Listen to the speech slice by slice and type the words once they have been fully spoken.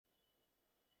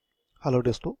Hello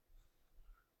दोस्तों,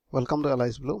 welcome to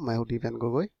allies blue. मैं हूँ दीपेन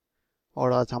गोगोई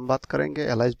और आज हम बात करेंगे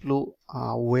एलाइज ब्लू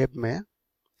वेब में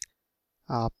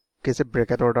आप कैसे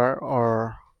ब्रैकेट ऑर्डर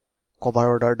और कवर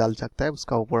ऑर्डर डाल सकते हैं,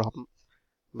 उसका ऊपर हम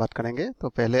बात करेंगे। तो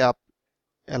पहले आप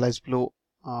एलाइज ब्लू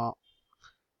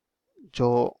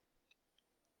जो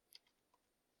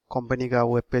कंपनी का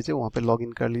वेब पेज है वहाँ पे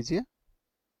लॉगिन कर लीजिए।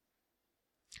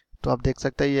 तो आप देख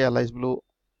सकते हैं ये allies blue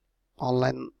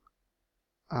online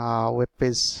web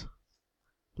page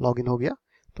login हो गया।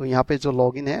 तो यहाँ पे जो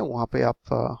लॉगिन है वहाँ पे आप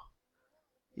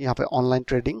यहाँ पे ऑनलाइन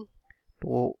ट्रेडिंग,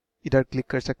 तो इधर क्लिक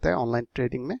कर सकते हैं ऑनलाइन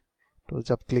ट्रेडिंग में। तो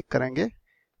जब क्लिक करेंगे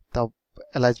तब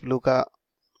एलाइज ब्लू का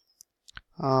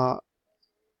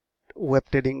वेब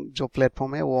ट्रेडिंग जो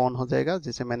प्लेटफॉर्म है वो ऑन हो जाएगा।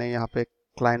 जैसे मैंने यहाँ पे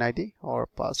क्लाइंट आईडी और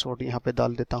पासवर्ड यहाँ पे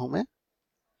डाल देता हूँ मैं।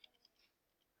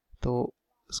 तो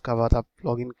इसका बाद आप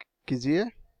लॉगिन कीजिए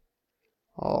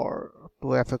और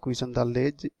टू एफ क्वेश्चन डाल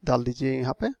दीजिए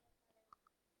यहाँ पे।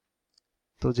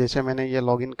 तो जैसे मैंने ये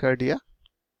लॉगिन कर दिया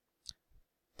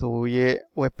तो ये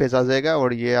वेब पेज आ जाएगा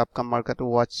और ये आपका मार्केट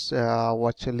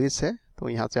वॉच लिस्ट है। तो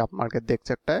यहाँ से आप मार्केट देख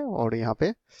सकते हैं और यहाँ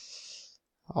पे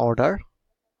ऑर्डर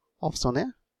ऑप्शन है।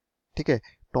 ठीक है,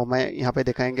 तो मैं यहाँ पे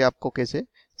दिखाएंगे आपको कैसे।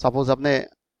 सपोज आपने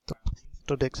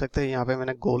तो देख सकते हैं यहाँ पे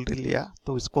मैंने गोल्ड लिया,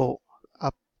 तो इसको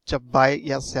आप जब बाय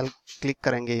या सेल क्लिक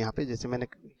करेंगे यहाँ पे, जैसे मैंने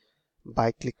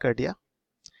बाय क्लिक कर दिया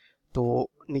तो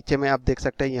नीचे में आप देख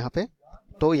सकते हैं यहाँ पे।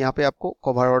 तो यहाँ पे आपको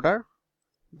कवर ऑर्डर,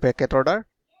 ब्रैकेट ऑर्डर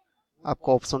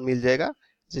आपको ऑप्शन मिल जाएगा।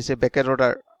 जैसे ब्रैकेट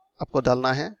ऑर्डर आपको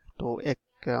डालना है तो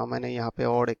मैंने यहाँ पे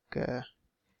और एक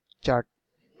चार्ट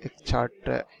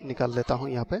निकाल लेता हूँ।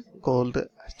 यहाँ पे गोल्ड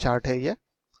चार्ट है ये,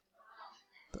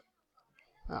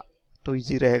 तो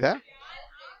इजी रहेगा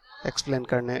एक्सप्लेन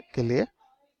करने के लिए।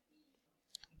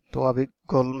 तो अभी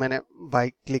गोल्ड मैंने बाय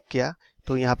क्लिक किया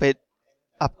तो यहाँ पे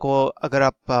आपको अगर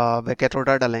आप ब्रैकेट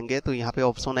ऑर्डर डालेंगे तो यहाँ पे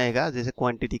ऑप्शन आएगा जैसे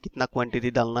क्वांटिटी, कितना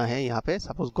क्वांटिटी डालना है यहाँ पे,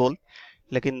 सपोज गोल्ड।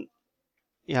 लेकिन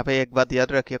यहाँ पे एक बात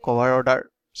याद रखिए, कवर ऑर्डर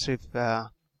सिर्फ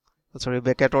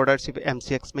ब्रैकेट ऑर्डर सिर्फ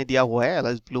एमसीएक्स में दिया हुआ है,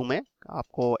 एलएस ब्लू में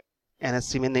आपको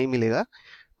एनएससी में नहीं मिलेगा।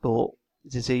 तो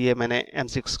जैसे ये मैंने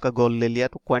M6 का गोल ले लिया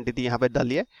तो क्वांटिटी यहाँ पे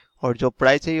डालिए और जो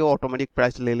प्राइस है ये ऑटोमेटिक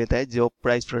प्राइस ले लेता है जो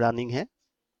प्राइस रनिंग है।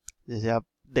 जैसे आप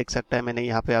देख सकते हैं मैंने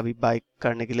यहाँ पे अभी बाय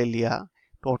करने के लिए लिया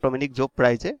तो ऑटोमेटिक जो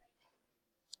प्राइस है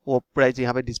वो प्राइस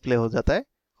यहाँ पे डिस्प्ले हो जाता है।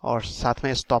 और साथ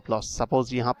में स्टॉप लॉस,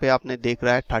 सपोज यहाँ पे आपने देख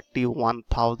रहा है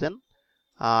 31,000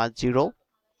 012,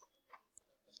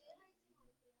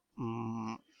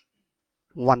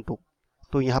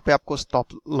 तो यहाँ पे आपको स्टॉप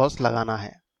लॉस लगाना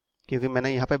है क्योंकि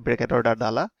मैंने यहाँ पे ब्रैकेट ऑर्डर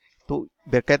डाला। तो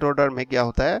ब्रैकेट ऑर्डर में क्या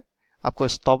होता है, आपको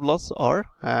स्टॉप लॉस और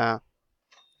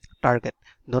टारगेट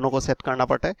दोनों को सेट करना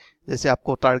पड़ता है। जैसे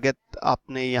आपको टारगेट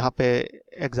आपने यहाँ पे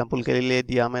एग्जांपल के लिए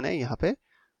दिया मैंने यहाँ पे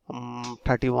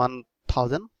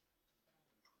 31,100,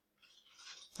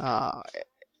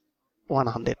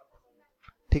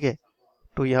 ठीक है।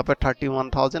 तो यहाँ पे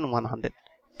 31,100,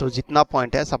 तो जितना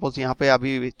पॉइंट है, सपोज यहाँ पे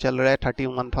अभी चल रहा है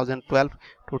 31,012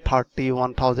 टू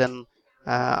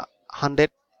 31,100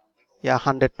 या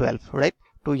 112, राइट।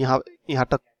 तो यहाँ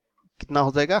तक कितना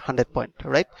हो जाएगा 100 पॉइंट,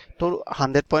 राइट। तो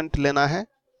 100 पॉइंट लेना है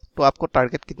तो आपको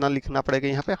टारगेट कितना लिखना पड़ेगा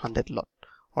यहाँ पे 100 लॉट।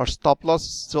 और स्टॉप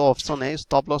लॉस जो ऑप्शन है,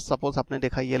 स्टॉप लॉस सपोज आपने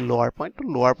देखा ये लोअर पॉइंट, तो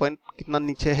लोअर पॉइंट कितना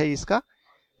नीचे है इसका,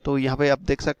 तो यहाँ पे आप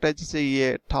देख सकते हैं जैसे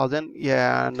ये 1000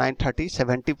 या 930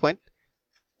 70 पॉइंट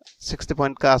 60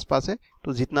 पॉइंट का आसपास है।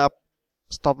 तो जितना आप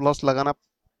स्टॉप लॉस लगाना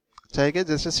चाहिए,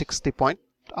 जैसे 60 पॉइंट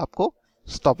आपको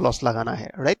स्टॉप लॉस लगाना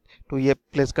है, राइट। तो ये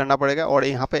प्लेस करना पड़ेगा। और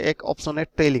यहाँ पे एक ऑप्शन है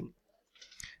ट्रेलिंग,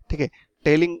 ठीक है।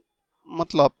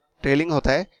 ट्रेलिंग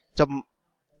होता है जब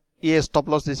ये स्टॉप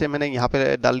लॉस जैसे मैंने यहाँ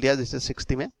पे डाल दिया जैसे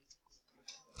 60 में,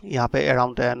 यहाँ पे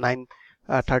अराउंड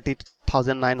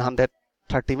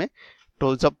 30,930 में,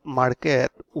 तो जब मार्केट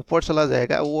ऊपर चला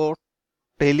जाएगा वो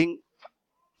ट्रेलिंग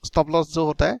स्टॉप लॉस जो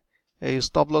होता है,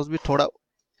 स्टॉप लॉस भी थोड़ा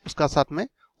उसका साथ में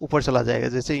ऊपर चला जाएगा।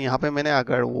 जैसे यहाँ पे मैंने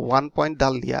अगर 1 पॉइंट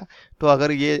डाल दिया तो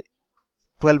अगर ये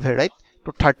 12 है, राइट,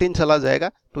 तो 13 चला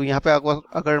जाएगा। तो यहाँ पे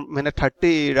अगर मैंने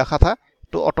 30 रखा था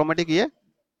तो ऑटोमेटिक ये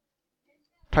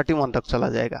 31 तक चला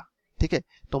जाएगा, ठीक है।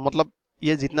 तो मतलब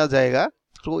ये जितना जाएगा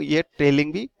तो ये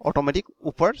ट्रेलिंग भी ऑटोमेटिक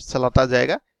ऊपर चलाता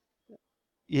जाएगा।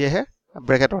 ये है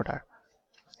ब्रैकेट ऑर्डर।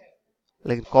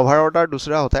 लेकिन कवर ऑर्डर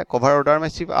दूसरा होता है। कवर ऑर्डर में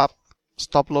सिर्फ आप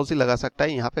स्टॉप लॉस ही लगा सकता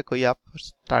है, यहाँ पे कोई आप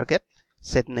टारगेट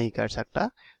सेट नहीं कर सकता।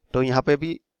 तो यहाँ पे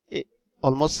भी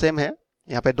ऑलमोस्ट सेम है,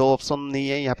 यहाँ पे दो ऑप्शन नहीं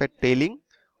है, यहाँ पे ट्रेलिंग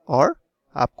और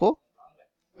आपको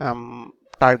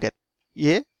टारगेट,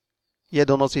 ये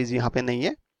दोनों चीज यहाँ पे नहीं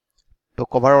है। तो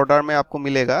कवर ऑर्डर में आपको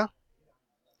मिलेगा,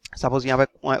 सपोज यहाँ पे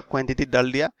क्वांटिटी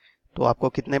डाल दिया तो आपको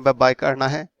कितने बार बाय करना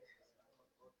है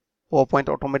वो पॉइंट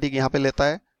ऑटोमेटिक यहाँ पे लेता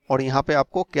है। और यहाँ पे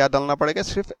आपको क्या डालना पड़ेगा,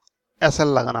 सिर्फ SL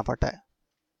लगाना पड़ता है।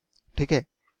 ठीक है,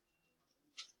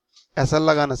 SL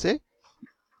लगाने से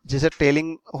जैसे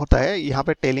टेलिंग होता है, यहाँ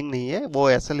पे टेलिंग नहीं है, वो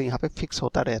SL यहाँ पे फिक्स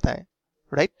होता रहता है,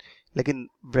 राइट। लेकिन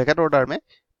ब्रैकेट ऑर्डर में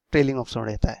ट्रेलिंग ऑप्शन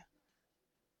रहता है,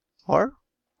 और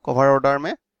कवर ऑर्डर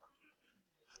में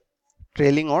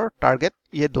ट्रेलिंग और टारगेट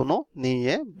ये दोनों नहीं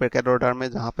है। ब्रैकेट ऑर्डर में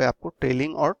जहाँ पे आपको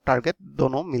ट्रेलिंग और टारगेट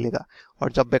दोनों मिलेगा।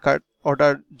 और जब ब्रैकेट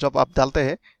ऑर्डर जब आप डालते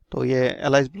हैं तो ये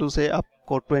एलाइज ब्लू से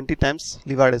आपको 20 टाइम्स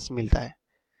लिवरेज मिलता है,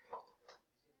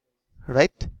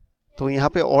 राइट। तो यहाँ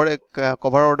पे और एक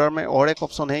कवर ऑर्डर में और एक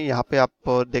ऑप्शन है, यहाँ पे आप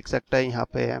देख सकते हैं, यहाँ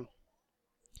पे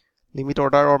लिमिट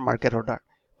ऑर्डर और मार्केट ऑर्डर।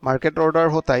 मार्केट ऑर्डर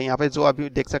होता है यहाँ पे, जो अभी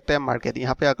देख सकते हैं मार्केट,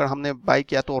 यहाँ पे अगर हमने बाई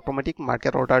किया तो ऑटोमेटिक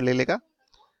मार्केट ऑर्डर ले लेगा।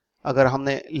 अगर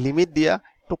हमने लिमिट दिया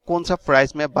तो कौन सा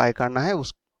प्राइस में बाय करना है,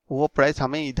 उस वो प्राइस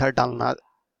हमें इधर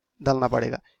डालना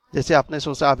पड़ेगा। जैसे आपने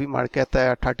सोचा अभी मार्केट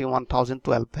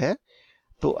 31,012 है,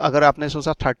 तो अगर आपने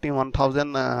सोचा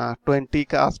 31,020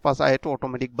 के आसपास आए तो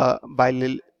ऑटोमेटिक बाय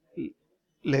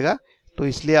लेगा, तो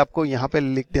इसलिए आपको यहाँ पे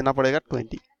लिख देना पड़ेगा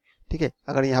 20। ठीक है,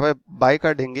 अगर यहाँ पे बाय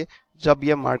कर देंगे, जब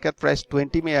ये मार्केट प्राइस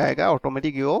 20 में आएगा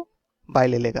ऑटोमेटिक वो बाय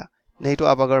ले लेगा। नहीं तो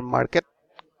आप अगर मार्केट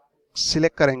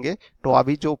सिलेक्ट करेंगे तो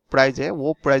अभी जो प्राइस है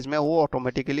वो प्राइस में वो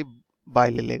ऑटोमेटिकली बाय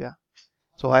ले लेगा।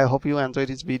 So I hope you enjoyed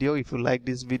this video. If you like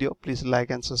this video, please like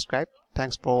and subscribe.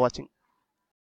 Thanks for watching.